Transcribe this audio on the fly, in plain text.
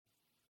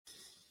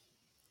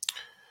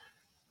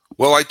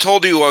Well, I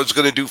told you I was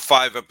going to do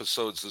 5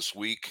 episodes this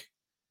week,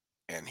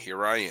 and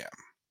here I am.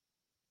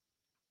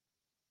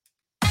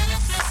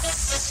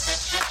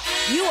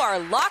 You are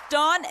Locked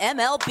On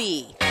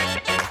MLB,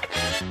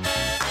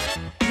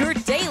 your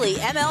daily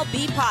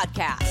MLB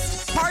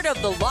podcast. Part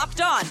of the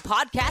Locked On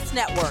Podcast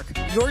Network,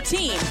 your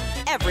team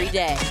every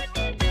day.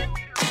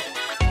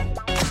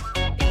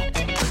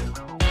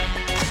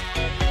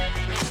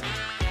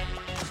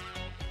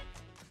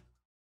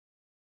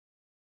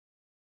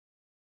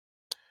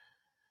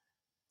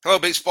 Hello,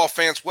 baseball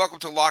fans. Welcome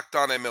to Locked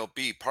On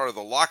MLB, part of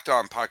the Locked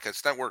On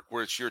Podcast Network,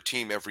 where it's your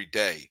team every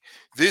day.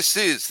 This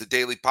is the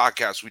daily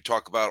podcast. We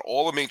talk about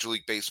all of Major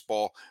League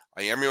Baseball.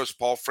 I am your host,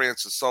 Paul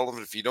Francis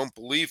Sullivan. If you don't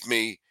believe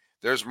me,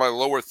 there's my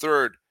lower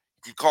third.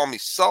 You can call me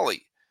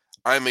Sully.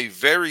 I'm a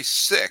very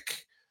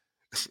sick.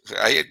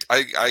 I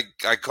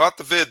caught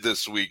the vid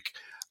this week.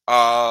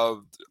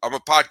 I'm a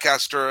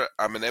podcaster.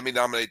 I'm an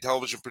Emmy-nominated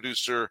television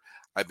producer.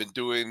 I've been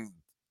doing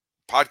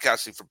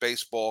podcasting for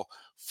baseball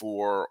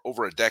for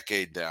over a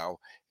decade now,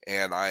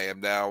 and I am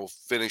now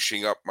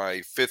finishing up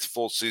my 5th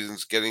full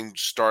seasons, getting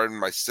started in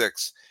my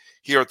 6th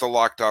here at the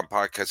Locked On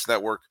Podcast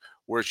Network,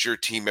 where it's your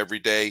team every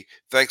day.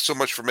 Thanks so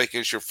much for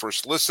making us your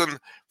first listen.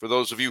 For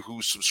those of you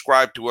who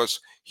subscribe to us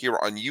here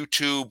on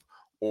YouTube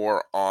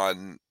or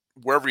on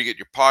wherever you get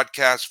your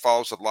podcasts,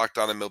 follow us at Locked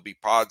On MLB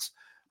Pods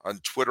on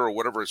Twitter or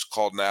whatever it's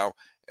called now,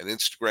 and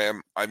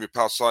Instagram. I'm your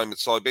pal Sully at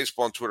Sully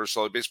Baseball on Twitter,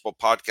 Sully Baseball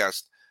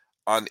Podcast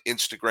on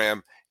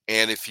Instagram.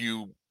 And if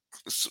you're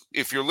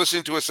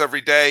listening to us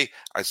every day,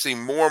 I see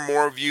more and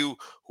more of you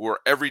who are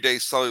everyday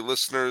Sully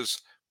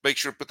listeners. Make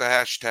sure to put the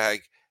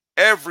hashtag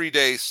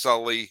Everyday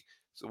Sully.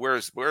 So where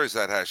is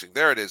that hashtag?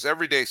 There it is,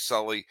 Everyday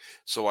Sully,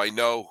 so I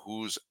know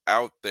who's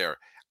out there.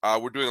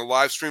 We're doing a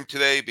live stream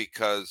today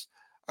because,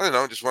 I don't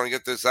know, just want to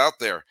get this out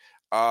there.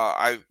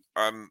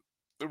 I'm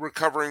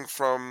recovering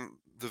from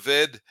the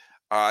vid.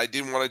 I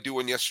didn't want to do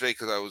one yesterday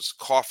because I was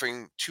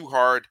coughing too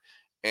hard,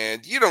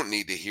 and you don't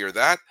need to hear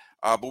that.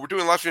 But we're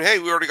doing live stream. Hey,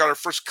 we already got our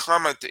first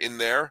comment in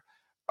there.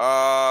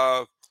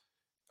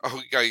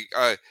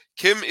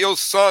 Kim Il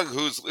Sung,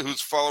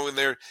 who's following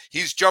there,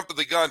 he's jumping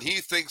the gun.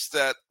 He thinks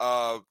that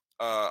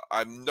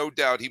I'm no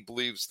doubt he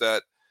believes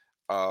that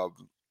Shohei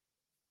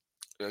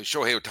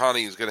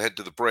Ohtani is going to head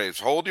to the Braves.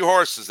 Hold your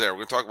horses there.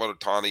 We're going to talk about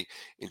Ohtani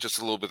in just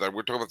a little bit.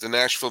 We're talking about the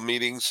Nashville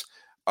meetings,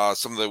 what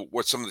some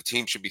of the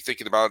teams should be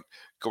thinking about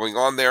going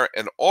on there,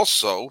 and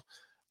also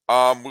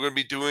we're going to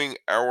be doing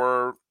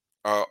our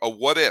a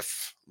what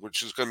if,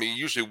 which is going to be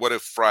usually What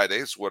If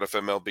Fridays, What If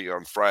MLB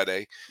on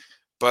Friday.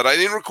 But I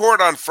didn't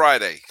record on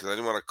Friday because I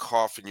didn't want to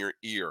cough in your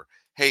ear.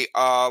 Hey,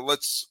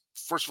 let's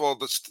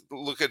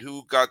look at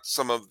who got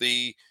some of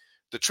the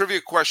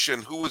trivia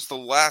question. Who was the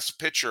last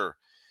pitcher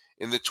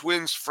in the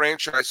Twins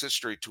franchise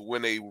history to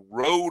win a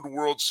road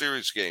World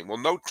Series game? Well,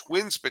 no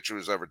Twins pitcher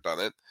has ever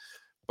done it,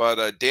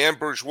 but Dan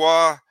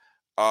Bourgeois,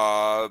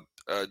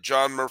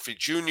 John Murphy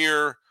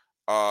Jr.,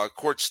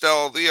 Court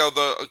Stell,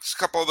 a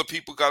couple other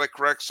people got it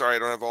correct. Sorry, I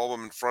don't have all of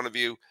them in front of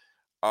you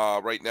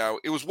right now.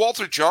 It was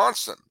Walter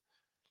Johnson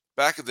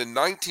back in the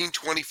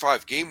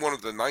 1925, game 1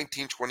 of the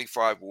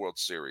 1925 World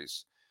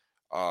Series.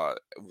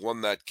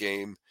 Won that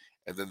game,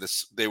 and then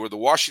they were the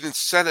Washington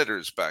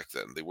Senators back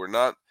then. They were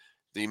not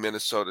the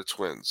Minnesota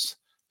Twins.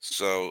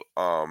 So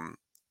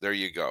there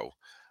you go.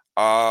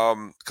 A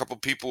couple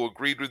people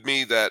agreed with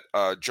me that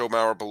Joe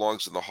Mauer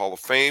belongs in the Hall of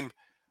Fame.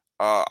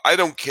 I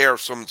don't care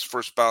if someone's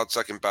first ballot,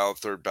 second ballot,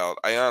 third ballot.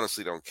 I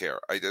honestly don't care.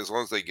 As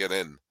long as they get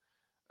in,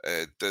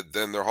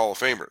 then they're Hall of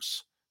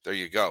Famers. There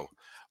you go.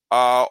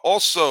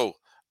 Also,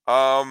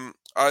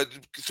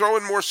 throw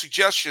in more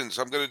suggestions.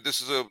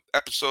 This is an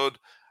episode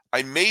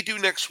I may do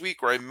next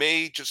week, or I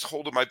may just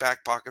hold in my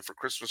back pocket for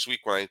Christmas week.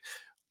 I'm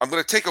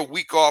going to take a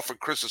week off at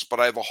Christmas, but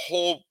I have a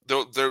whole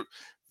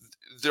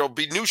there'll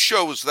be new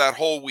shows that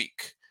whole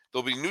week.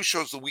 There'll be new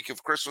shows the week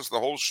of Christmas, and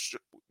the whole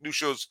new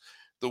shows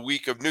the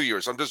week of New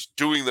Year's. I'm just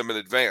doing them in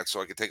advance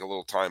so I can take a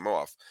little time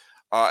off.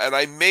 And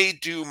I may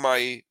do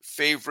my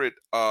favorite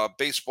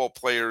baseball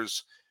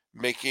players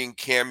making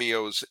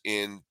cameos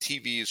in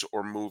TVs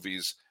or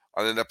movies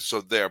on an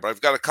episode there. But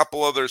I've got a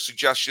couple other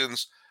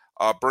suggestions.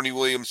 Bernie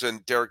Williams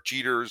and Derek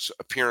Jeter's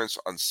appearance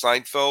on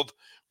Seinfeld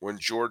when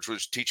George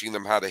was teaching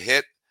them how to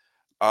hit.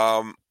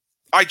 I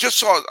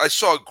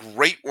saw a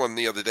great one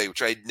the other day,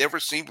 which I had never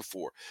seen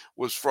before.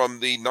 Was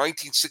from the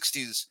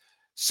 1960s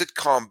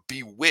sitcom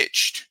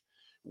Bewitched,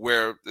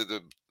 where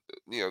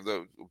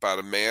about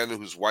a man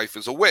whose wife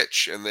is a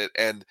witch, and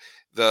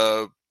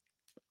the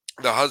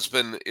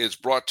husband is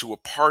brought to a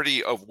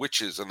party of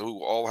witches, and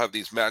who all have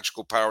these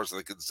magical powers that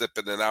they can zip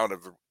in and out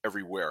of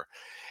everywhere.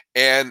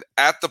 And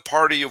at the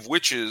party of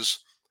witches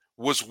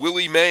was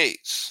Willie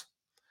Mays,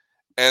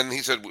 and he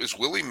said, "Is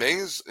Willie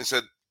Mays?" He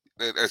said,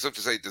 as if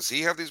to say, "Does he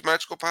have these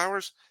magical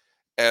powers?"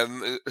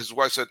 And his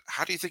wife said,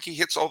 "How do you think he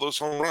hits all those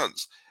home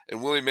runs?"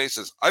 And Willie Mays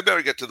says, "I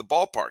better get to the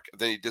ballpark."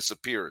 And then he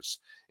disappears,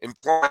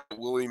 implying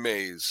Willie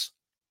Mays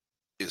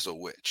is a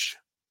witch.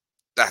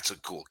 That's a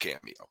cool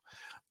cameo.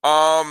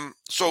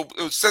 So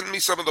send me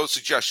some of those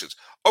suggestions.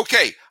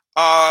 Okay.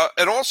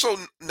 And also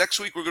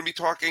next week we're going to be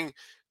talking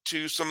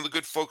to some of the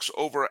good folks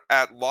over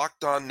at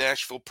Locked On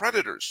Nashville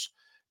Predators,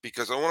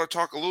 because I want to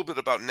talk a little bit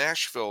about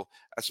Nashville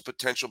as a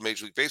potential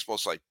Major League Baseball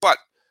site. But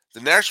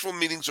the Nashville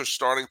meetings are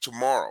starting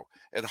tomorrow,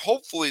 and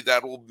hopefully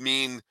that will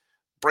mean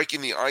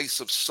breaking the ice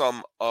of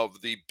some of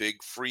the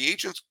big free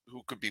agents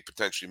who could be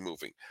potentially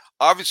moving.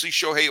 Obviously,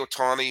 Shohei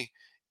Ohtani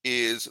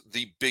is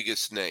the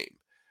biggest name.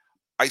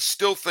 I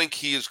still think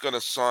he is going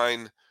to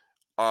sign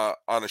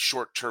on a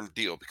short-term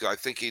deal because I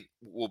think it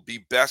will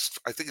be best.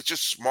 I think it's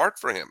just smart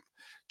for him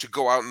to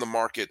go out in the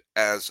market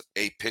as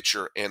a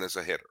pitcher and as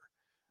a hitter.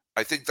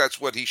 I think that's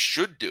what he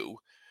should do.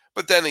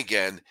 But then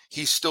again,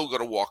 he's still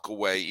going to walk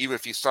away, even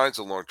if he signs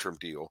a long-term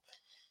deal,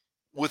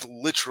 with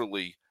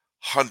literally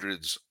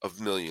hundreds of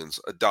millions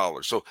of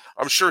dollars. So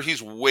I'm sure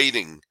he's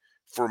waiting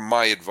for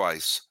my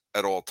advice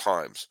at all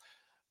times.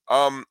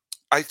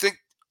 I think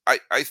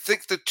I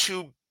think the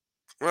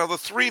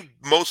three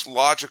most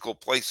logical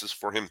places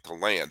for him to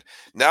land.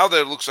 Now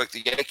that it looks like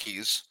the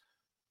Yankees,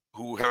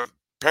 who have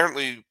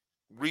apparently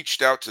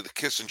reached out to the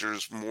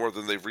Kissingers more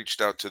than they've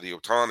reached out to the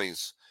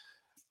Ohtanis.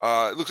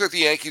 It looks like the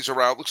Yankees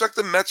are out. Looks like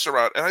the Mets are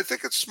out, and I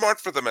think it's smart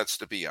for the Mets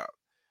to be out.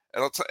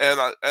 And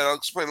I'll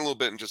explain a little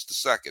bit in just a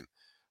second.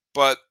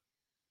 But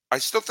I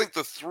still think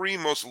the three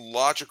most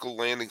logical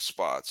landing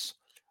spots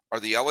are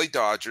the LA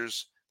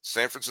Dodgers,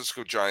 San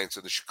Francisco Giants,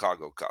 and the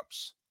Chicago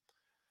Cubs.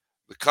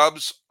 The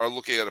Cubs are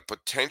looking at a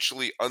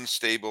potentially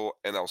unstable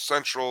NL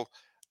Central,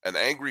 an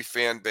angry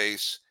fan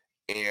base,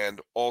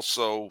 and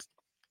also,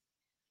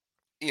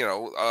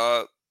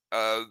 a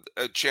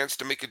chance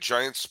to make a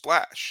giant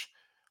splash.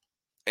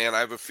 And I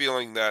have a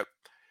feeling that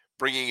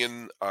bringing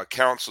in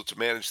counsel to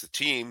manage the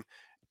team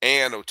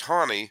and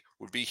Ohtani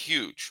would be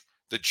huge.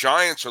 The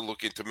Giants are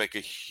looking to make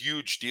a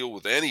huge deal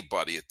with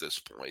anybody at this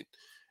point,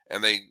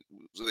 and they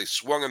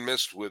swung and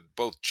missed with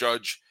both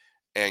Judge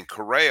and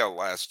Correa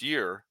last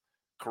year.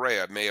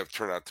 Correa may have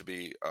turned out to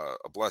be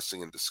a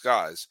blessing in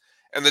disguise,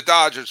 and the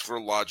Dodgers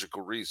for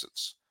logical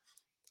reasons.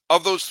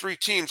 Of those three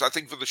teams, I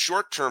think for the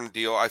short-term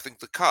deal, I think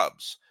the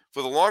Cubs.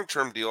 For the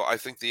long-term deal, I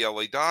think the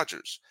LA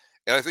Dodgers.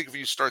 And I think if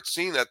you start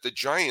seeing that, the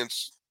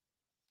Giants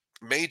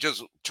may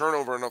just turn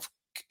over enough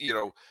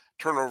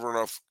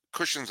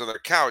cushions on their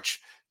couch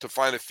to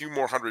find a few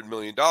more $100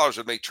 million,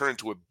 and may turn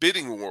into a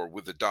bidding war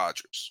with the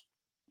Dodgers.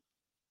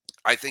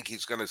 I think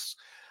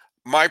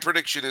my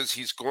prediction is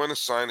he's going to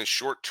sign a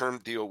short-term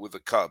deal with the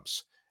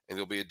Cubs, and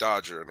he'll be a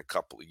Dodger in a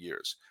couple of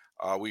years.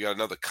 We got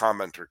another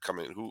commenter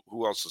coming.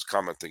 Who else is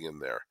commenting in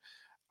there?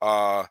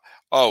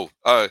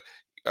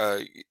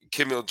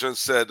 Kim Il-jung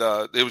said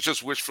it was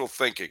just wishful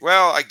thinking.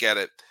 Well, I get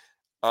it.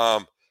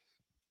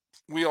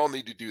 We all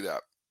need to do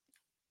that.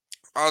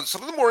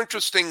 Some of the more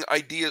interesting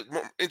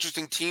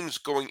teams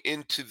going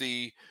into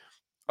the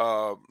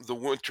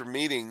winter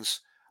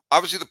meetings.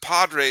 Obviously, the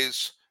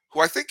Padres, who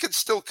I think could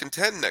still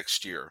contend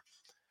next year.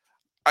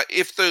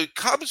 If the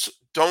Cubs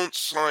don't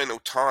sign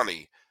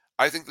Ohtani,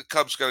 I think the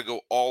Cubs got to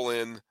go all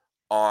in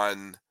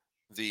on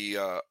the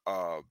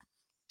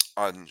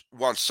on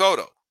Juan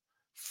Soto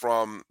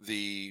from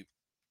the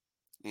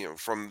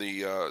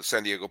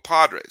San Diego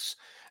Padres,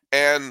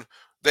 and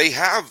they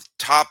have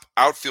top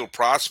outfield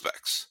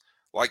prospects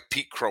like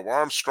Pete Crow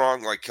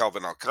Armstrong, like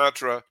Kelvin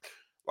Alcantara.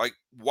 Like,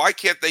 why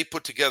can't they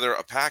put together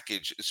a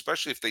package,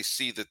 especially if they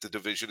see that the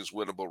division is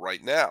winnable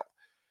right now?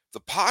 The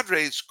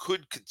Padres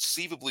could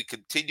conceivably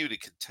continue to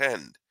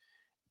contend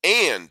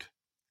and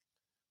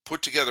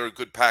put together a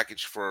good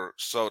package for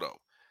Soto.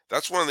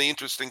 That's one of the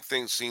interesting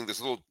things, seeing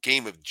this little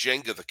game of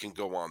Jenga that can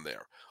go on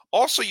there.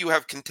 Also, you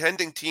have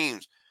contending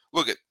teams.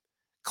 Look at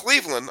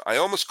Cleveland. I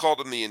almost called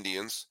them the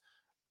Indians.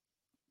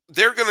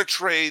 They're going to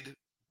trade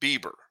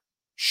Bieber,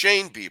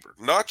 Shane Bieber,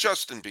 not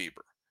Justin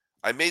Bieber.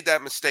 I made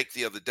that mistake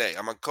the other day.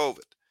 I'm on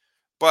COVID.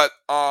 But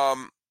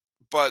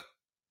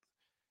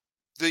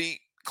the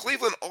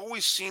Cleveland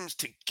always seems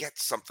to get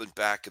something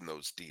back in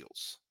those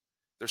deals.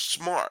 They're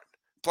smart.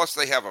 Plus,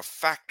 they have a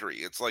factory.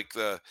 It's like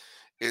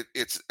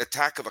it's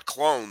Attack of the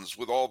Clones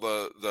with all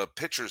the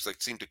pitchers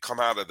that seem to come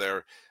out of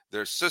their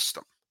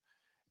system.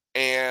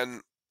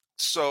 And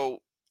so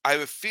I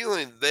have a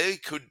feeling they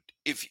could,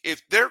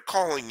 if they're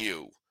calling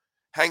you,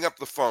 hang up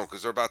the phone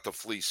because they're about to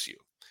fleece you.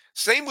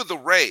 Same with the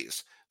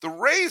Rays. The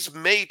Rays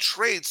may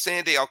trade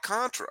Randy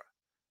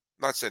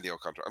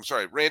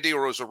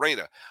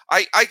Arozarena.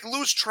 I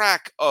lose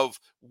track of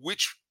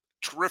which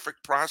terrific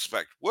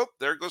prospect. Whoop,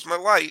 there goes my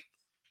light.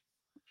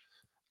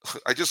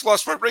 I just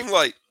lost my ring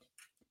light.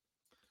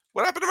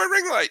 What happened to my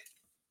ring light?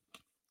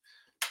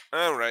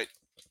 All right.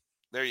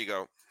 There you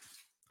go.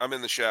 I'm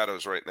in the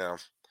shadows right now.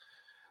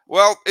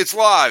 Well, it's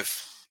live.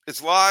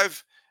 It's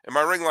live, and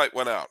my ring light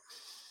went out.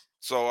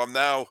 So I'm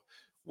now,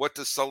 what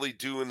does Sully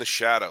do in the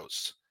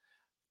shadows?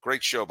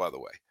 Great show, by the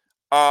way.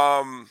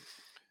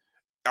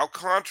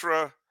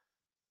 Alcantara.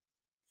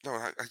 No,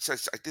 I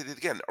did it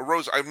again.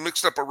 I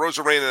mixed up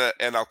Arozarena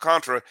and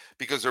Alcantara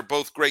because they're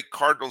both great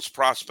Cardinals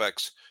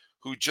prospects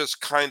who just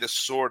kind of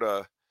sort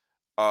of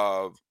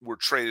were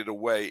traded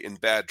away in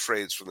bad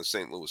trades from the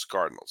St. Louis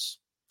Cardinals.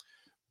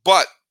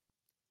 But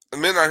the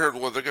minute I heard,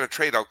 well, they're going to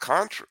trade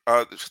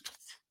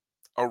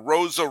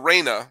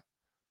Arozarena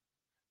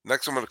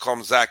Next, I'm going to call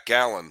him Zach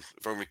Gallen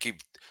if I'm going to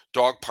keep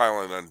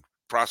dogpiling on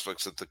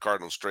prospects that the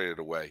Cardinals traded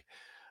away.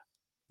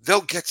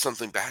 They'll get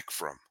something back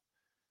from.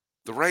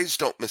 The Rays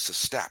don't miss a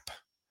step.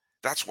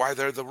 That's why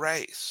they're the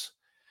Rays.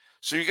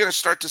 So you're going to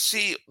start to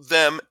see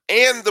them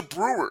and the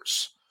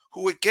Brewers,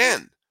 who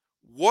again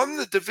won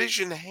the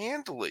division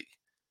handily.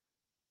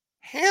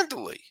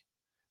 Handily.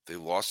 They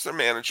lost their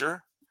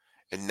manager,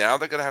 and now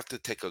they're going to have to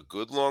take a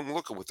good long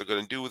look at what they're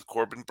going to do with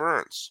Corbin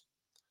Burns.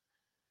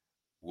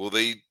 Will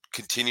they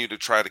continue to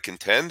try to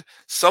contend?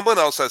 Someone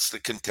else has to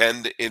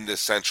contend in the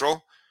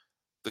Central.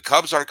 The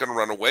Cubs aren't going to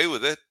run away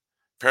with it.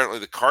 Apparently,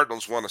 the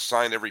Cardinals want to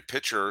sign every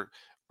pitcher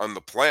on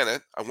the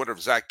planet. I wonder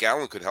if Zach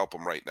Gallen could help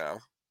them right now.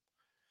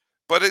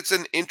 But it's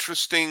an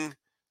interesting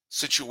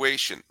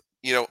situation.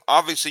 You know,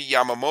 obviously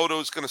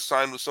Yamamoto is going to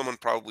sign with someone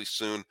probably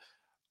soon.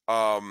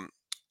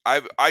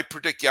 I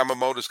predict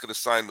Yamamoto is going to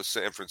sign with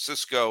San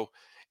Francisco,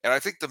 and I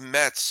think the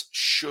Mets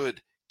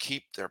should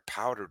keep their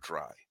powder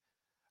dry.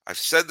 I've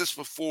said this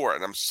before,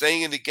 and I'm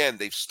saying it again.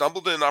 They've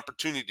stumbled in an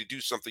opportunity to do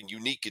something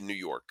unique in New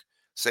York.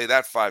 Say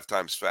that 5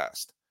 times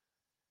fast.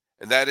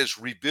 And that is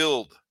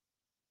rebuild.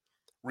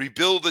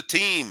 Rebuild the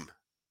team.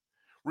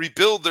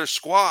 Rebuild their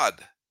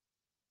squad.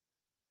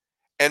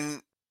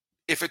 And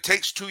if it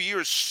takes 2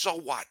 years, so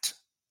what?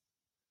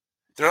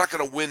 They're not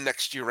going to win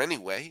next year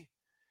anyway.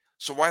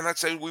 So why not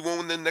say we won't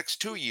win the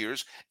next 2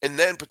 years and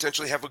then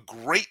potentially have a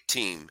great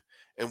team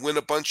and win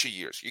a bunch of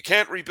years? You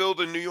can't rebuild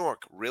in New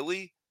York.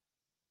 Really?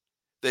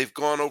 They've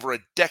gone over a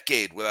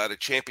decade without a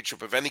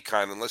championship of any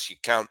kind unless you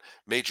count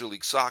Major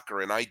League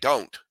Soccer, and I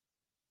don't.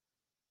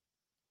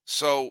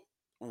 So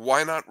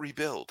why not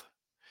rebuild?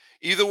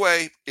 Either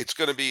way, it's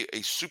going to be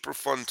a super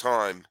fun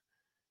time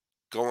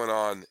going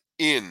on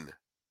in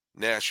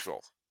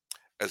Nashville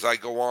as I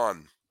go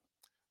on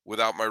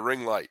without my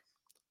ring light.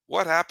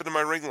 What happened to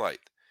my ring light?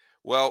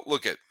 Well,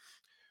 look at.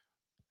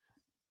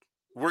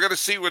 We're going to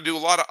see. We'll do a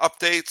lot of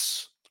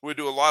updates. We'll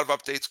do a lot of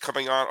updates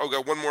coming on. Oh,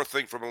 got one more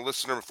thing from a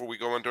listener before we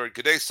go into it.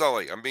 Good day,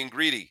 Sully. I'm being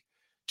greedy.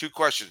 2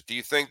 questions. Do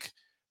you think,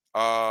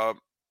 what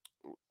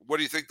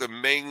do you think the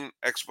main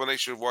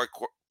explanation of why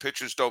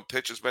pitchers don't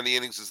pitch as many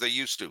innings as they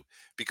used to?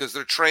 Because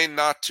they're trained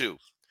not to.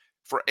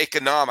 For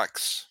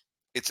economics.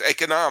 It's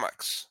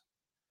economics.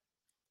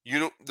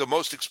 The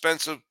most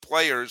expensive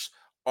players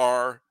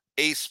are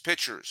ace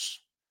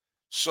pitchers.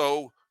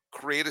 So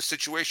create a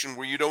situation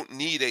where you don't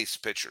need ace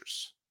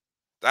pitchers.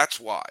 That's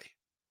why.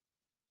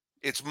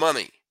 It's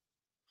money.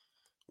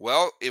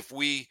 Well, if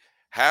a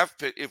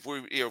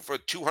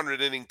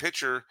 200 inning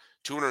pitcher,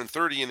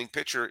 230 inning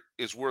pitcher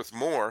is worth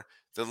more,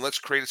 then let's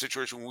create a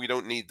situation where we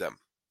don't need them.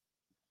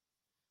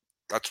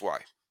 That's why.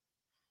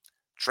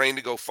 Train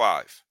to go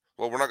 5.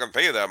 Well, we're not going to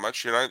pay you that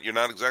much. You're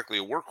not exactly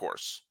a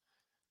workhorse.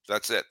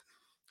 That's it.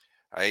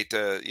 I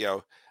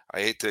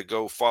hate to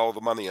go follow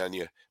the money on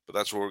you, but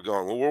that's where we're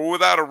going. Well, we're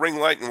without a ring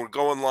light and we're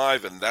going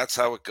live, and that's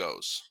how it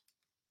goes.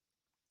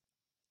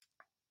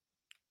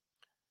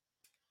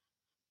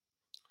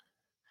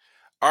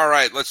 All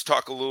right, let's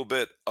talk a little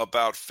bit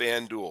about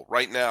FanDuel.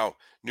 Right now,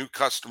 new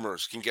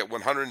customers can get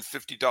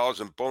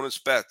 $150 in bonus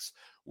bets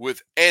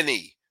with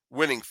any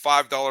winning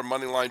 $5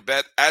 moneyline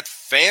bet at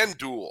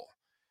FanDuel.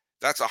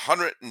 That's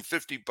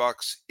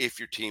 $150 if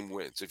your team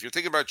wins. If you're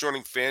thinking about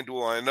joining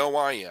FanDuel, I know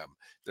I am,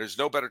 there's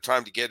no better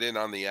time to get in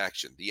on the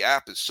action. The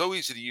app is so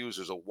easy to use.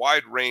 There's a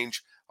wide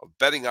range of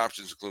betting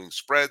options, including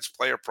spreads,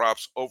 player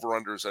props,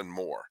 over-unders, and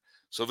more.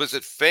 So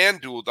visit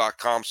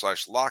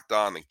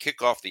FanDuel.com/lockedon and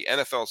kick off the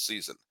NFL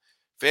season.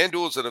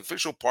 FanDuel is an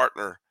official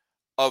partner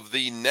of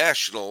the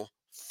National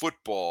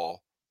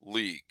Football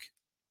League.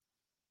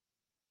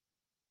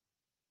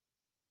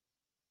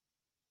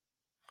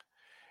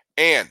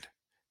 And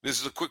this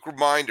is a quick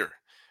reminder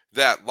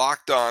that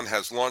Locked On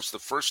has launched the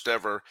first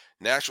ever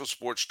National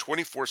Sports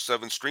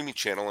 24/7 streaming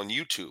channel on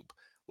YouTube.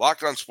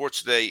 Locked On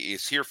Sports Today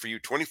is here for you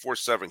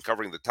 24/7,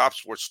 covering the top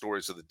sports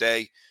stories of the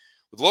day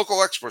with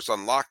local experts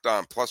on Locked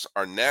On, plus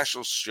our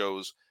national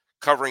shows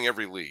covering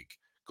every league.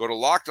 Go to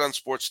Locked On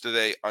Sports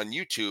Today on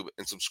YouTube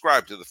and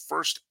subscribe to the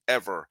first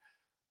ever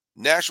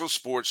National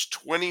Sports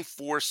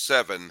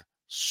 24/7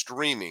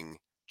 streaming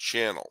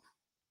channel.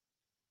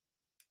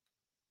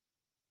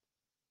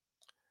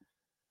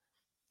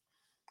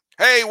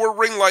 Hey, we're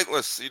ring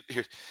lightless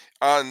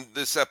on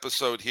this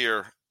episode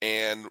here,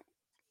 and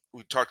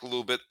we talked a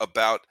little bit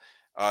about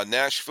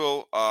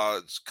Nashville.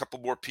 A couple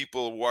more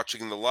people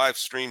watching the live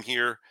stream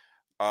here.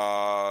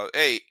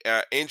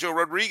 Angel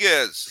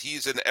Rodriguez,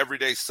 he's an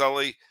everyday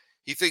Sully.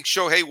 He thinks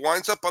Shohei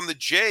winds up on the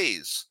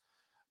Jays.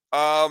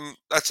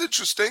 That's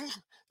interesting.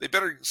 They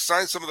better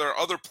sign some of their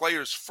other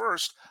players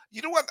first.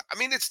 You know what? I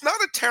mean, it's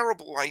not a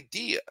terrible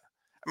idea.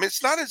 I mean,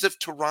 it's not as if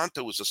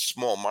Toronto is a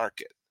small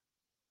market.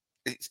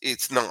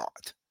 It's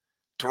not.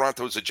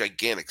 Toronto is a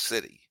gigantic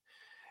city.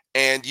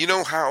 And you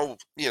know how,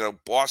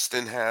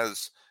 Boston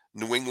has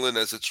New England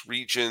as its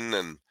region,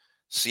 and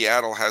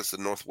Seattle has the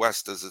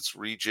Northwest as its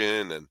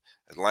region, and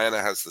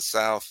Atlanta has the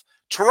South.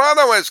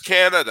 Toronto has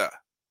Canada,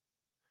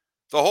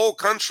 the whole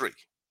country.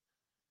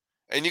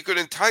 And you could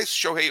entice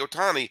Shohei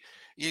Ohtani.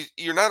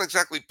 You're not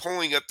exactly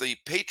pulling at the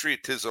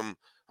patriotism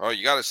Oh,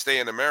 you got to stay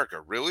in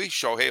America. Really?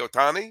 Shohei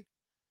Ohtani?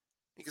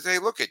 You can say,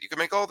 look, you can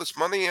make all this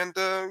money and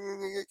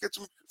get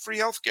some free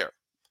health care.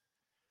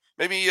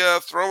 Maybe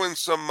throw in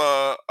some,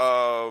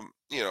 I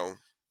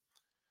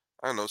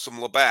don't know, some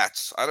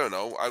Labatt's. I don't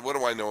know. What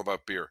do I know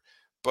about beer?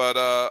 But,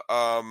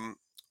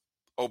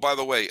 oh, by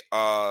the way,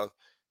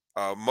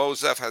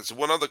 Mosef has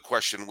one other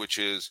question, which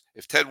is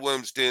if Ted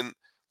Williams didn't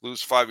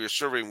lose 5 years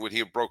serving, would he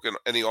have broken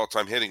any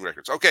all-time hitting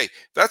records? Okay,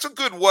 that's a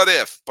good what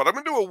if, but I'm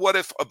going to do a what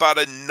if about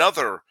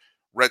another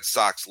Red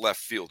Sox left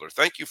fielder.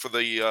 Thank you for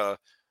the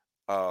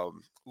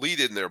lead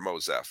in there,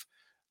 Mosef.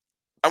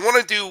 I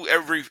want to do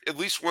at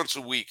least once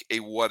a week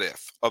a what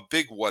if, a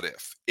big what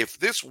if. If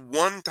this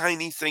one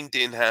tiny thing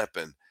didn't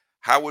happen,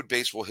 how would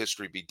baseball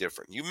history be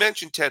different? You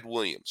mentioned Ted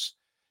Williams.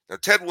 Now,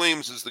 Ted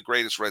Williams is the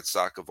greatest Red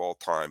Sox of all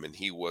time, and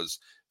he was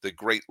the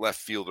great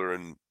left fielder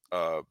in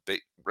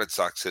Red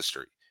Sox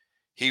history.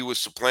 He was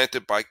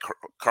supplanted by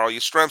Carl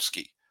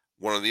Yastrzemski,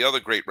 one of the other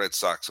great Red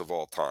Sox of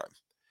all time.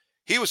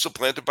 He was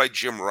supplanted by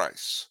Jim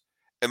Rice.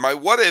 And my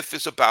what if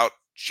is about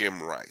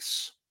Jim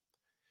Rice.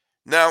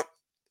 Now,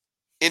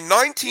 in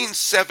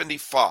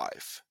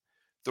 1975,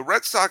 the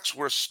Red Sox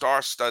were a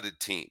star-studded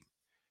team.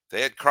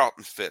 They had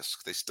Carlton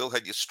Fisk. They still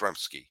had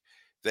Yastrzemski.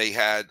 They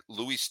had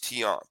Luis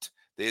Tiant.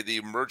 They had the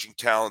emerging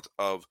talent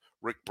of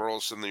Rick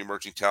Burleson, the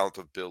emerging talent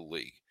of Bill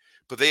Lee.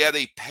 But they had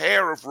a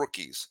pair of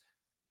rookies,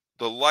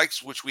 the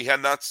likes which we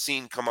had not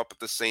seen come up at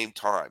the same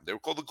time. They were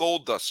called the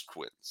Gold Dust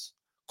Twins.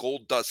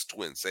 Gold Dust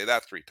Twins. Say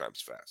that 3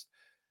 times fast.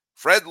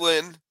 Fred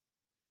Lynn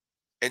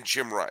and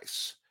Jim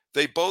Rice.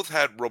 They both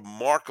had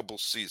remarkable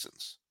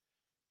seasons.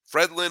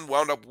 Fred Lynn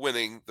wound up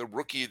winning the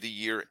Rookie of the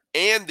Year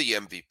and the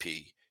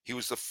MVP. He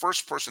was the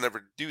first person ever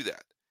to do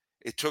that.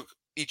 It took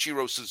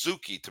Ichiro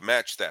Suzuki to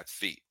match that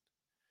feat.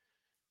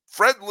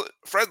 Fred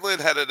Lynn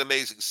had an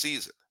amazing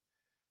season.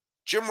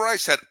 Jim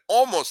Rice had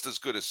almost as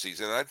good a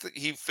season. I think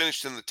he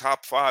finished in the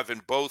top 5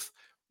 in both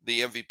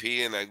the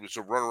MVP and was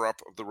a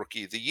runner-up of the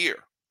Rookie of the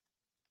Year.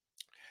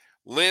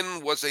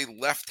 Lynn was a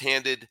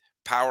left-handed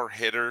power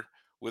hitter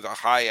with a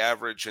high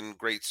average and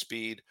great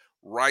speed.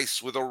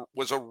 Rice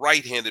was a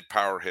right-handed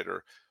power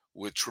hitter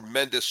with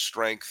tremendous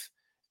strength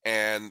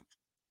and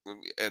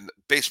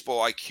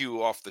baseball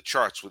IQ off the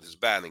charts with his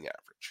batting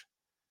average.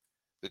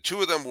 The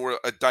two of them were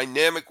a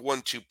dynamic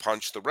 1-2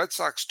 punch. The Red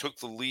Sox took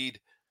the lead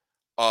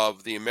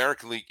of the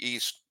American League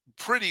East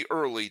pretty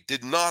early,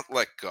 did not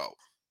let go.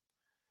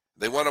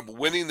 They wound up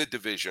winning the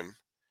division.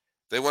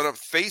 They wound up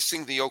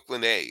facing the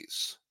Oakland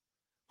A's,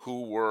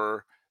 who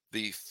were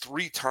the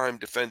 3-time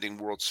defending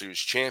World Series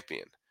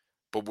champion,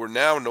 but we're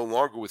now no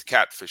longer with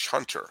Catfish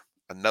Hunter,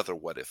 another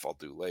what if I'll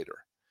do later.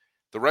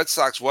 The Red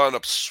Sox wound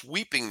up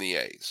sweeping the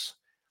A's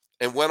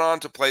and went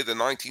on to play the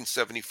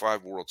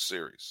 1975 World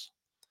Series.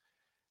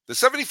 The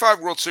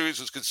 75 World Series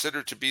was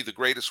considered to be the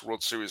greatest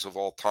World Series of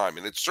all time,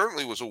 and it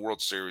certainly was a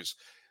World Series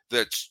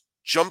that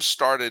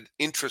jump-started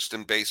interest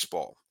in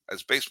baseball.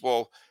 As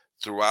baseball,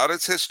 throughout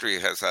its history,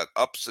 has had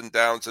ups and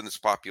downs in its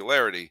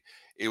popularity,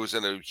 it was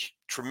in a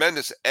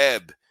tremendous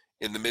ebb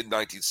in the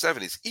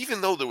mid-1970s,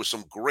 even though there was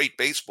some great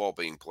baseball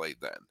being played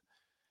then.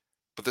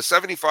 But the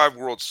 75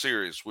 World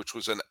Series, which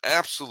was an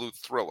absolute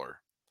thriller,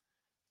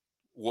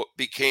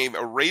 became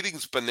a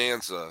ratings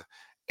bonanza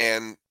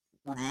and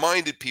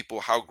reminded people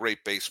how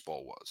great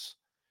baseball was.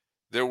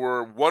 There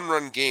were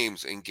one-run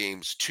games in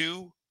games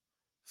 2,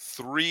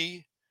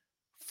 3,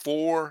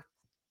 4,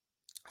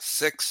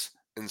 6,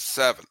 and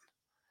 7.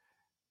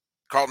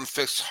 Carlton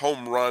Fisk's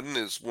home run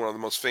is one of the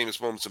most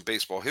famous moments in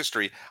baseball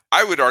history.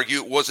 I would argue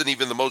it wasn't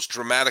even the most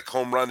dramatic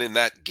home run in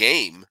that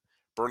game.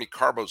 Bernie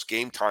Carbo's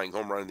game-tying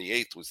home run in the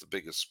 8th was the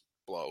biggest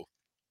blow.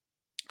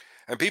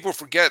 And people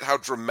forget how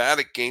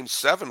dramatic Game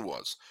 7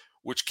 was,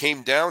 which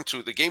came down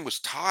to the game was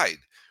tied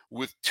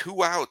with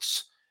 2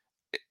 outs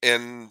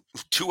and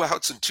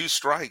 2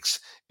 strikes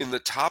in the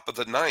top of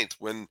the 9th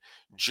when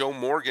Joe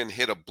Morgan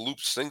hit a bloop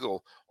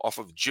single off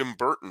of Jim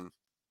Burton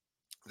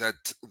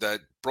that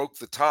broke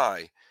the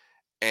tie.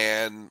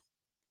 And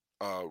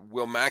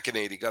Will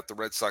McEnany got the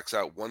Red Sox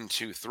out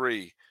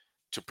 1-2-3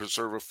 to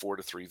preserve a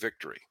 4-3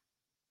 victory.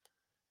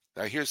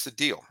 Now here's the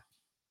deal.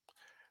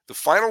 The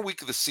final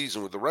week of the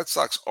season with the Red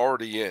Sox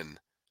already in,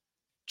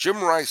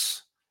 Jim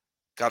Rice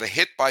got a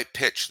hit by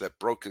pitch that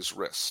broke his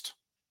wrist.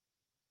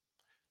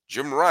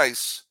 Jim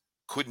Rice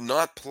could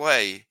not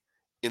play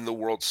in the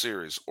World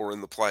Series or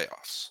in the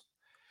playoffs.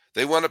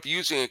 They wound up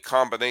using a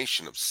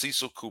combination of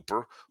Cecil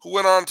Cooper, who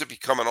went on to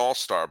become an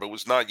all-star but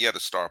was not yet a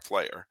star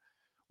player,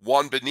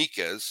 Juan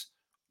Benitez,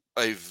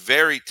 a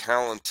very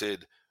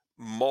talented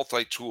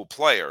multi-tool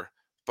player,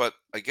 but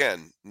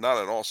again,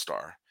 not an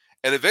all-star,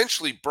 and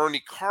eventually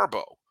Bernie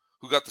Carbo,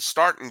 who got the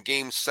start in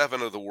Game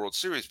 7 of the World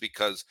Series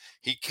because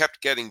he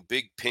kept getting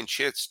big pinch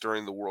hits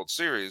during the World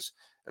Series,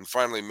 and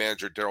finally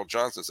manager Darrell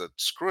Johnson said,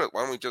 screw it,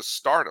 why don't we just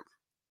start him?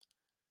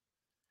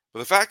 But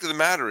the fact of the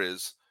matter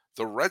is,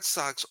 the Red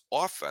Sox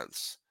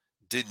offense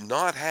did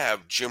not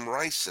have Jim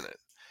Rice in it.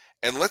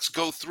 And let's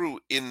go through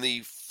in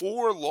the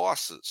 4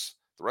 losses.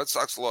 The Red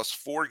Sox lost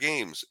 4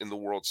 games in the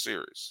World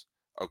Series,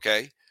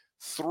 okay?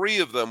 3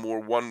 of them were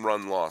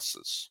one-run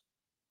losses.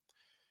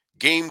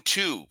 Game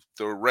 2,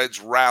 the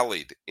Reds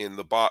rallied in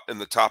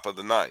the top of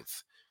the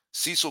ninth.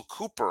 Cecil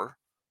Cooper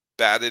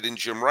batted in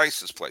Jim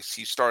Rice's place.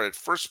 He started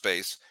first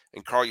base,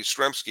 and Carl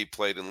Yastrzemski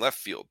played in left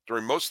field.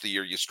 During most of the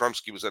year,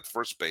 Yastrzemski was at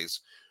first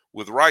base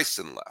with Rice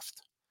in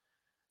left.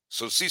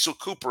 So Cecil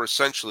Cooper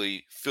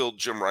essentially filled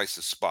Jim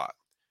Rice's spot.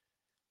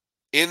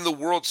 In the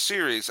World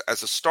Series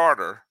as a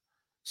starter,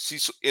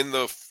 in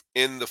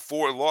the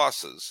 4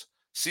 losses,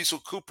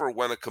 Cecil Cooper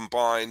went a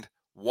combined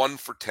 1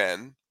 for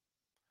 10.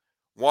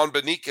 Juan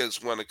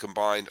Beniquez went a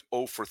combined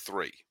 0 for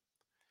 3.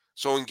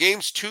 So in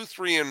games 2,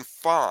 3, and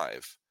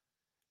 5,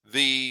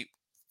 the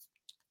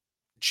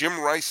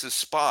Jim Rice's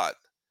spot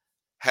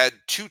had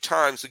 2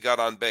 times it got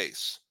on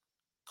base.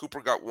 Cooper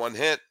got 1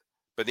 hit.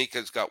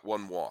 Beniquez got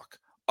 1 walk.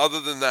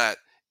 Other than that,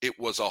 it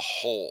was a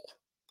hole.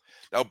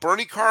 Now,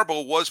 Bernie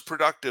Carbo was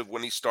productive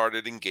when he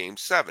started in Game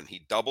 7.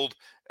 He doubled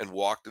and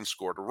walked and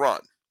scored a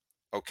run.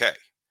 Okay.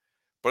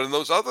 But in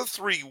those other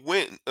 3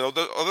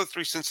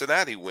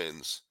 Cincinnati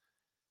wins,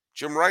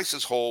 Jim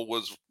Rice's hole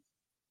was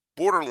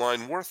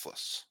borderline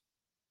worthless.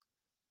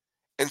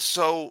 And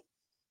so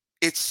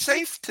it's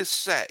safe to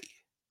say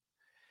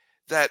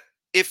that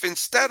if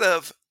instead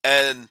of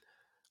an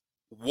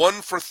 1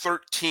 for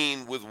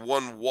 13 with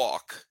 1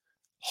 walk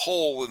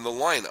hole in the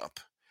lineup,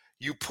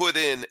 you put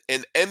in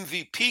an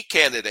MVP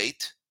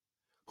candidate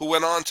who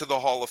went on to the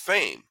Hall of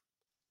Fame,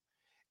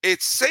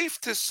 it's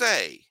safe to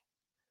say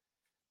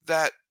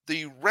that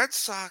the Red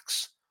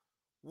Sox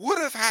would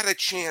have had a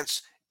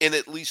chance in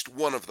at least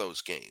one of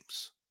those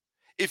games.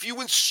 If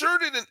you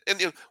inserted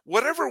in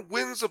however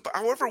wins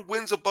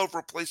above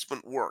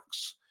replacement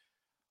works,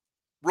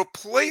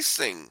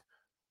 replacing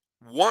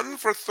 1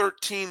 for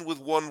 13 with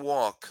 1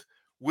 walk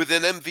with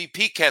an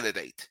MVP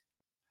candidate,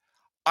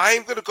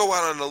 I'm going to go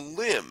out on a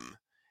limb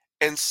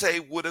and say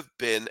would have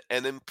been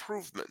an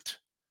improvement.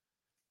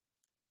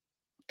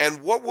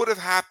 And what would have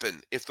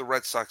happened if the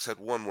Red Sox had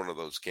won one of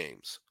those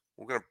games?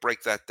 We're going to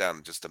break that down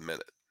in just a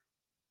minute.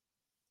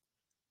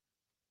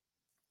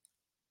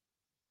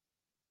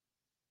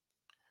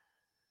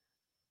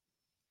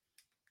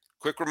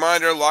 Quick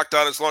reminder, Locked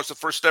On has launched the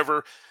first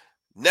ever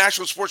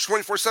National Sports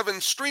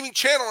 24/7 streaming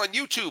channel on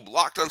YouTube.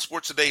 Locked On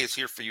Sports Today is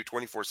here for you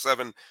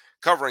 24/7,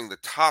 covering the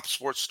top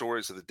sports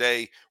stories of the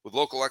day with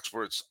local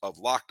experts of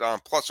Locked On,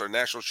 plus our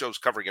national shows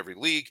covering every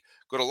league.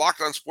 Go to Locked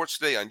On Sports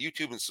Today on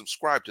YouTube and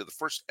subscribe to the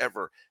first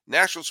ever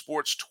National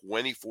Sports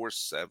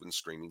 24/7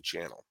 streaming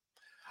channel.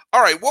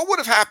 All right, what would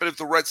have happened if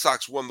the Red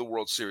Sox won the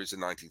World Series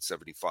in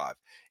 1975?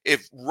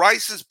 If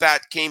Rice's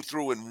bat came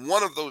through in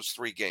one of those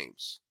 3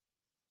 games?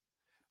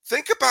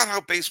 Think about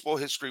how baseball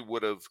history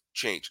would have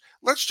changed.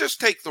 Let's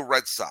just take the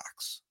Red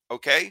Sox,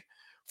 okay?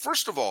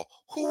 First of all,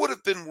 who would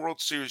have been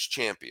World Series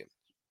champion?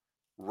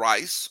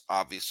 Rice,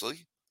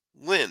 obviously.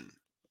 Lynn.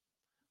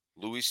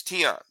 Luis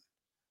Tiant.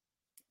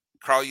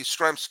 Carl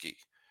Yastrzemski.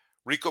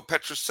 Rico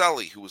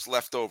Petrocelli, who was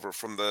left over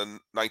from the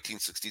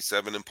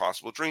 1967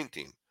 Impossible Dream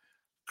Team.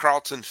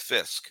 Carlton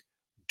Fisk.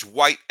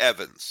 Dwight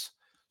Evans.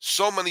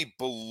 So many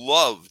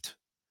beloved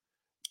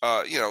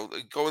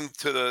going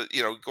to the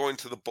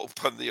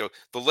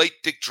the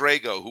late Dick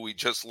Drago, who we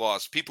just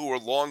lost, people who were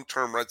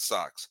long-term Red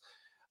Sox,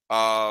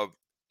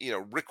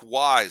 Rick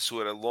Wise, who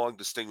had a long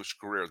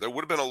distinguished career. There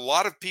would have been a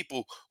lot of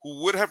people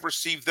who would have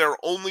received their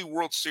only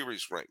World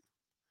Series ring.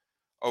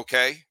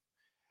 Okay.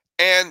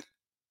 And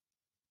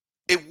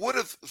it would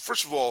have,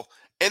 first of all,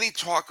 any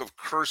talk of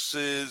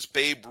curses,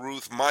 Babe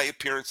Ruth, my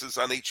appearances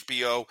on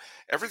HBO,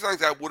 everything like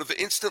that would have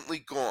instantly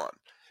gone.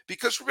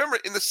 Because remember,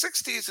 in the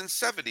 60s and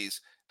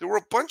 70s, there were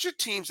a bunch of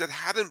teams that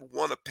hadn't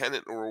won a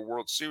pennant or a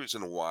World Series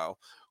in a while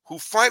who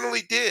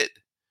finally did.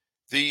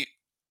 The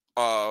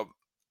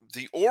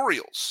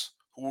Orioles,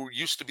 who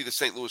used to be the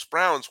St. Louis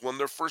Browns, won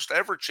their first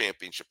ever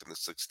championship in the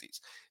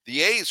 60s.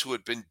 The A's, who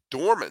had been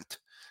dormant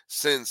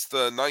since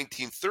the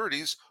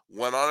 1930s,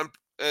 went on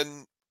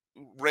and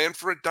ran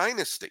for a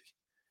dynasty.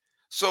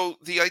 So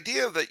the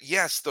idea that,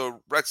 yes,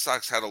 the Red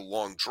Sox had a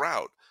long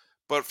drought,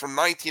 but from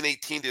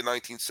 1918 to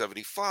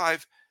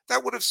 1975,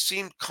 that would have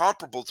seemed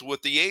comparable to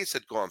what the A's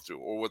had gone through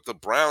or what the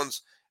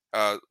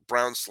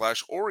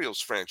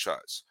Browns/Orioles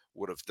franchise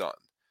would have done.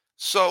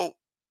 So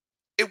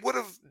it would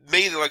have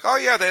made it like, oh,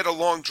 yeah, they had a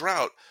long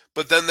drought,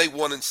 but then they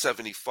won in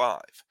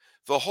 75.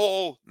 The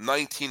whole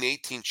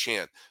 1918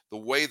 chant, the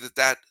way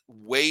that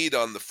weighed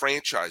on the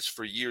franchise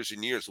for years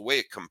and years, the way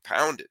it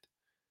compounded,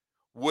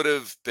 would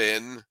have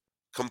been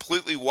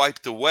completely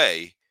wiped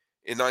away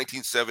in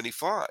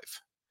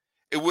 1975.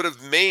 It would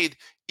have made,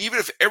 even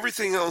if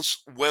everything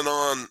else went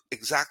on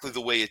exactly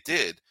the way it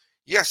did,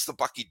 yes, the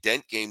Bucky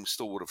Dent game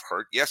still would have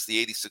hurt. Yes, the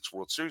 86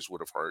 World Series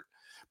would have hurt,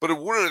 but it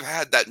wouldn't have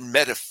had that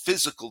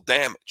metaphysical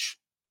damage.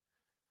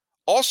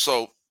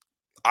 Also,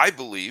 I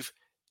believe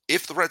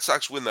if the Red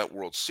Sox win that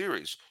World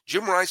Series,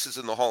 Jim Rice is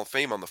in the Hall of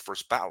Fame on the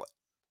first ballot.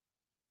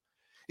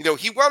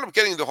 He wound up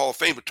getting the Hall of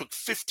Fame. It took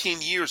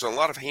 15 years and a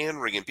lot of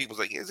hand-wringing. People's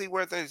like, is he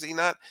worth it? Is he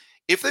not?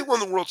 If they won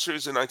the World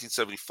Series in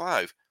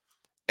 1975,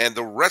 and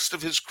the rest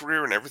of his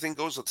career and everything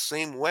goes the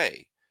same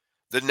way,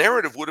 the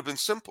narrative would have been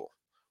simple.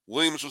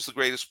 Williams was the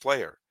greatest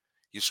player.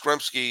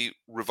 Yastrzemski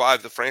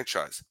revived the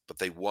franchise, but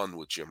they won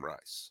with Jim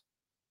Rice.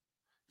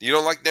 You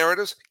don't like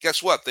narratives?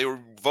 Guess what? They were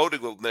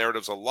voting with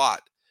narratives a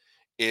lot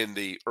in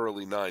the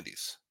early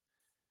 90s.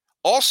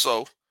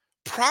 Also,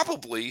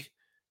 probably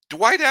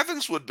Dwight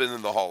Evans would have been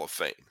in the Hall of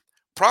Fame.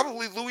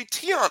 Probably Louis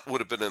Tiant would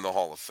have been in the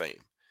Hall of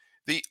Fame.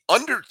 The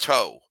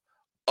undertow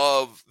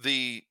of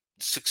the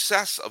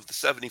success of the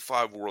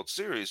 75 World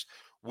Series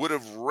would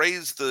have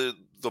raised the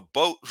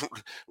boat,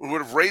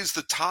 would have raised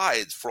the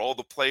tides for all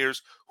the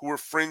players who were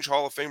fringe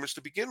Hall of Famers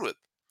to begin with.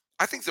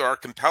 I think there are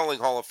compelling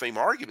Hall of Fame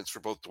arguments for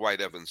both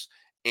Dwight Evans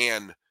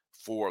and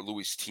for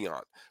Louis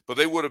Tiant, but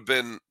they would have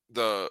been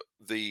the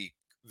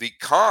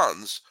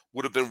cons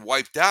would have been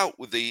wiped out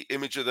with the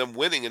image of them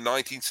winning in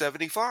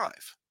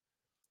 1975.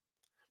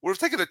 Would have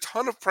taken a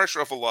ton of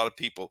pressure off a lot of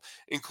people,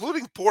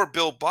 including poor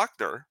Bill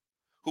Buckner,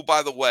 who,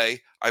 by the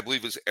way, I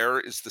believe his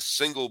era is the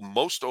single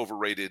most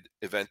overrated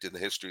event in the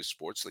history of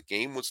sports. The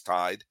game was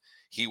tied.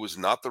 He was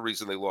not the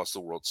reason they lost the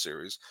World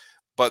Series.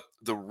 But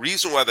the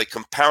reason why they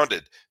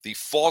compounded the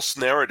false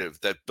narrative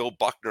that Bill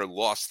Buckner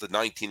lost the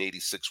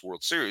 1986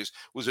 World Series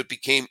was it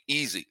became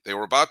easy. They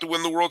were about to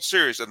win the World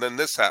Series, and then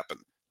this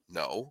happened.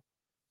 No,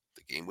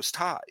 the game was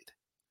tied.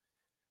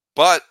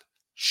 But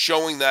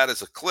showing that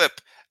as a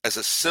clip, as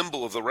a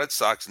symbol of the Red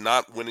Sox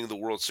not winning the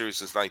World Series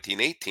since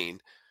 1918,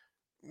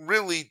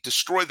 really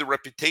destroyed the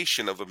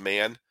reputation of a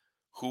man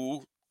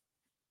who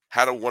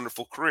had a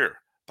wonderful career.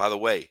 By the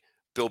way,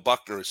 Bill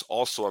Buckner is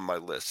also on my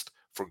list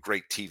for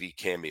great TV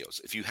cameos.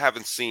 If you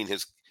haven't seen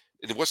his,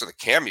 it wasn't a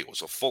cameo, it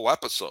was a full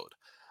episode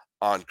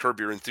on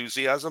Curb Your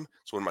Enthusiasm.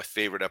 It's one of my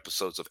favorite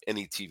episodes of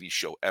any TV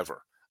show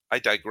ever. I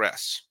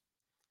digress.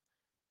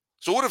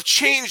 So it would have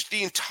changed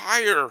the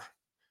entire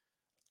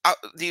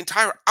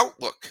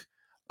outlook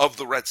of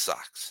the Red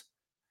Sox.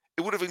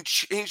 It would have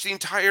changed the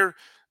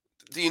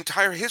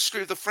entire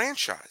history of the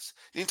franchise,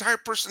 the entire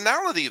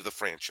personality of the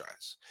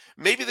franchise.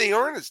 Maybe they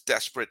aren't as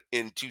desperate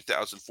in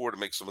 2004 to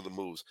make some of the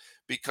moves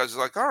because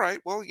like, all right,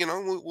 well,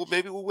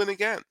 maybe we'll win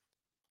again.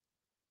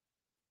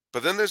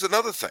 But then there's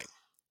another thing.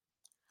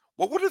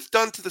 What would it have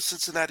done to the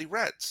Cincinnati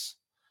Reds?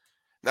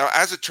 Now,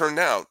 as it turned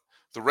out,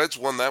 the Reds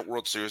won that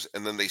World Series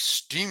and then they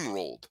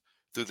steamrolled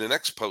through the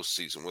next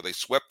postseason where they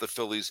swept the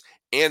Phillies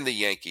and the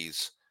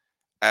Yankees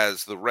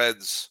as the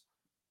Reds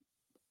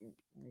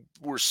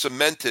were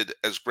cemented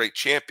as great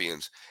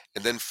champions,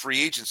 and then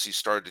free agency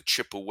started to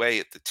chip away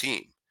at the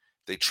team.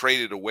 They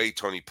traded away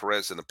Tony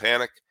Perez in a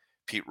panic.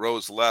 Pete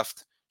Rose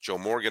left. Joe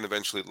Morgan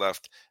eventually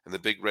left, and the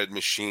Big Red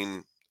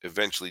Machine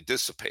eventually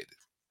dissipated.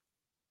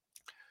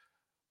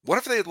 What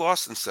if they had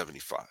lost in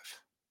 75?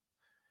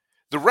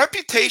 The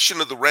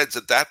reputation of the Reds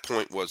at that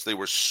point was they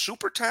were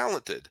super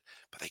talented,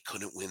 but they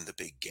couldn't win the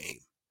big game.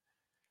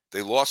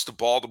 They lost to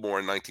Baltimore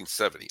in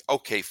 1970.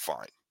 Okay,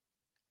 fine.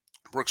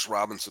 Brooks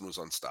Robinson was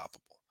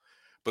unstoppable.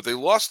 But they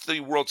lost the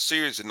World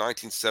Series in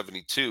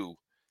 1972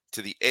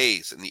 to the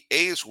A's, and the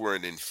A's were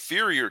an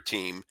inferior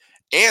team,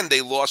 and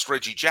they lost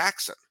Reggie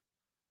Jackson.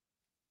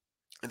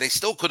 And they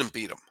still couldn't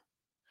beat them.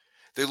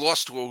 They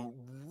lost to a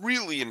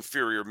really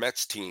inferior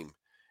Mets team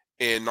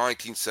in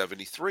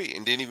 1973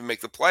 and didn't even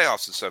make the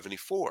playoffs in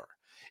 74.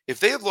 If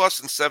they had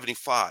lost in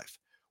 75,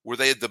 where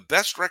they had the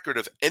best record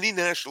of any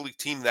National League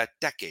team that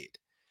decade,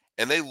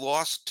 and they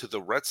lost to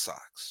the Red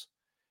Sox,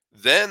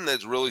 then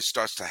it really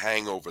starts to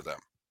hang over them.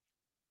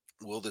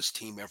 Will this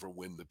team ever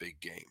win the big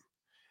game?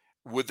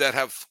 Would that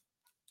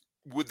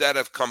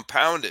have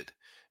compounded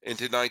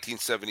into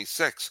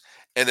 1976?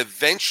 And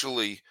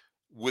eventually,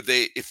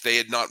 if they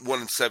had not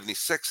won in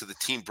 76 and the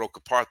team broke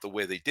apart the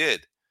way they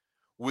did,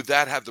 would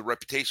that have the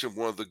reputation of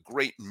one of the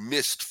great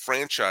missed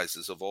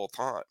franchises of all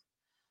time?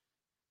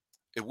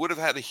 It would have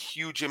had a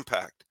huge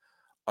impact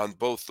on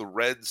both the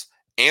Reds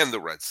and the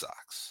Red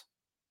Sox.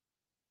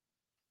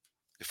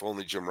 If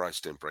only Jim Rice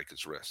didn't break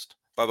his wrist.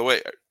 By the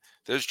way,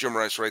 there's Jim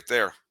Rice right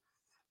there.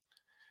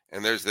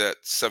 And there's that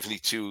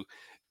 72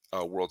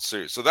 World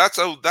Series. So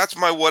that's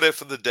my what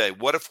if of the day.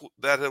 What if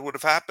that would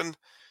have happened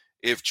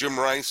if Jim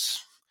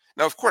Rice...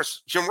 Now, of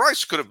course, Jim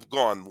Rice could have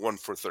gone 1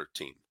 for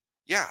 13.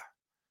 Yeah.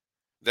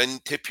 Then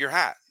tip your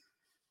hat.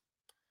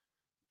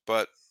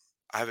 But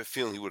I have a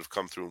feeling he would have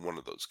come through in one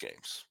of those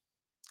games.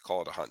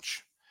 Call it a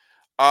hunch.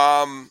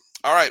 All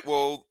right.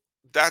 Well,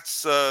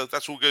 that's what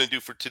we're going to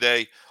do for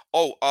today.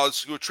 Oh,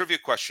 let's do a trivia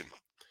question.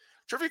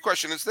 Trivia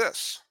question is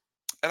this,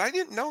 and I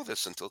didn't know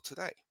this until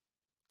today.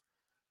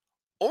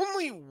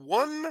 Only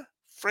one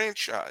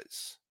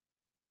franchise,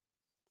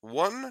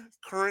 one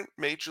current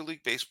Major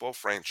League Baseball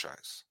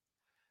franchise,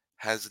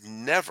 has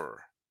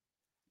never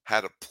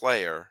had a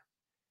player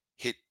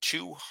hit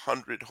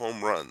 200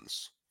 home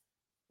runs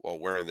while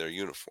wearing their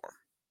uniform.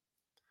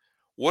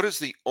 What is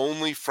the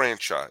only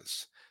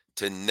franchise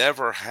to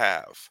never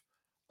have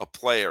a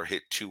player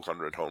hit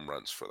 200 home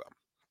runs for them?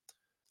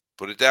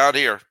 Put it down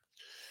here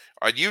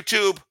on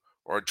YouTube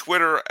or on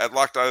Twitter at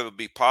Locked On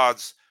MLB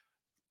Pods.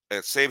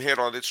 And same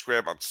handle on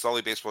Instagram. I'm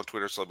Sully Baseball on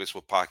Twitter, Sully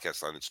Baseball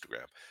Podcast on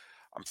Instagram.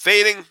 I'm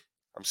fading.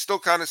 I'm still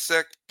kind of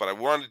sick, but I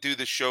wanted to do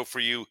this show for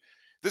you.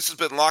 This has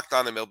been Locked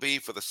On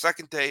MLB for the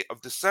second day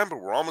of December.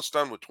 We're almost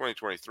done with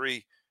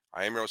 2023.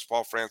 I am your host,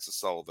 Paul Francis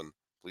Sullivan.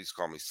 Please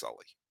call me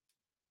Sully.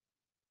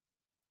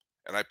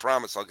 And I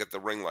promise I'll get the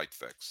ring light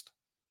fixed.